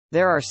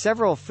There are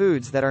several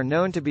foods that are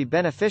known to be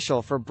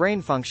beneficial for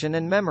brain function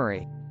and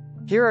memory.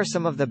 Here are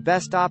some of the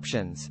best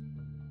options.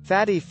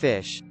 Fatty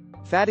fish.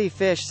 Fatty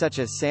fish such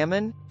as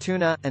salmon,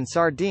 tuna, and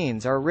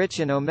sardines are rich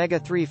in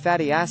omega-3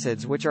 fatty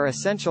acids which are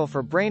essential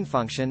for brain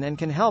function and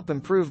can help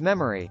improve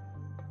memory.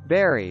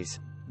 Berries.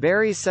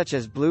 Berries such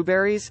as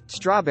blueberries,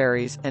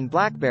 strawberries, and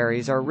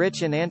blackberries are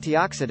rich in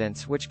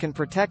antioxidants which can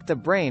protect the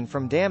brain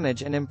from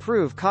damage and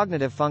improve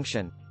cognitive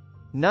function.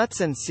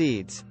 Nuts and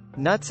seeds.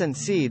 Nuts and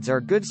seeds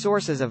are good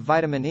sources of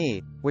vitamin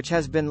E, which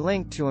has been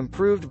linked to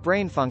improved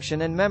brain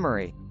function and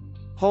memory.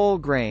 Whole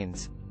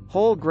grains.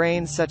 Whole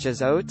grains such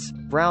as oats,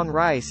 brown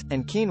rice,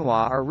 and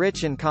quinoa are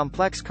rich in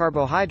complex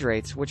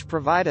carbohydrates which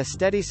provide a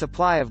steady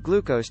supply of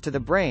glucose to the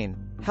brain,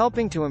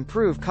 helping to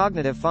improve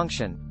cognitive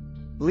function.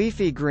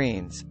 Leafy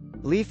greens.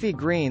 Leafy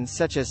greens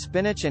such as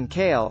spinach and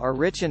kale are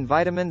rich in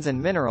vitamins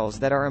and minerals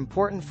that are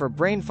important for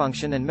brain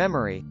function and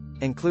memory,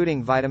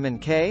 including vitamin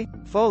K,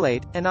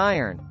 folate, and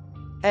iron.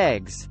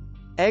 Eggs.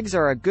 Eggs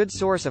are a good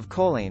source of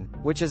choline,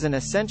 which is an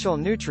essential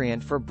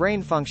nutrient for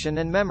brain function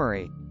and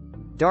memory.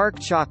 Dark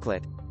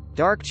chocolate.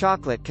 Dark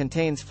chocolate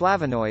contains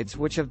flavonoids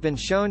which have been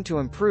shown to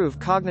improve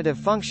cognitive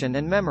function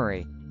and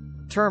memory.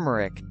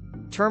 Turmeric.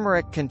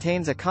 Turmeric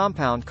contains a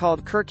compound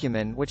called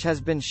curcumin which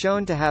has been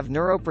shown to have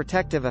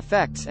neuroprotective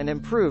effects and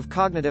improve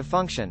cognitive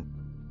function.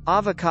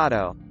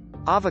 Avocado.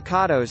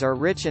 Avocados are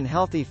rich in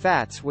healthy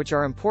fats which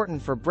are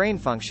important for brain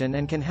function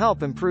and can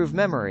help improve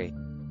memory.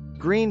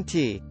 Green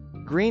tea.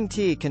 Green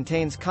tea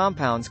contains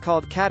compounds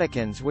called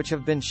catechins which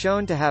have been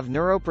shown to have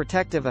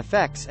neuroprotective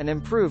effects and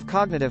improve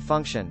cognitive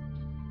function.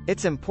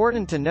 It's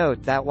important to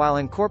note that while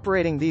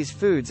incorporating these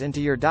foods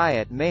into your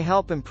diet may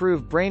help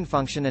improve brain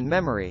function and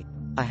memory,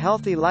 a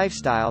healthy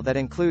lifestyle that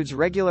includes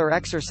regular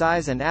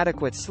exercise and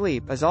adequate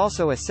sleep is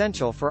also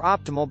essential for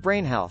optimal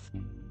brain health.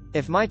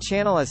 If my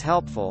channel is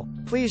helpful,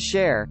 please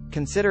share,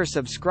 consider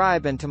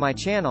subscribe and to my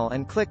channel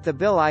and click the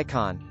bell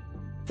icon.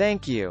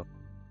 Thank you.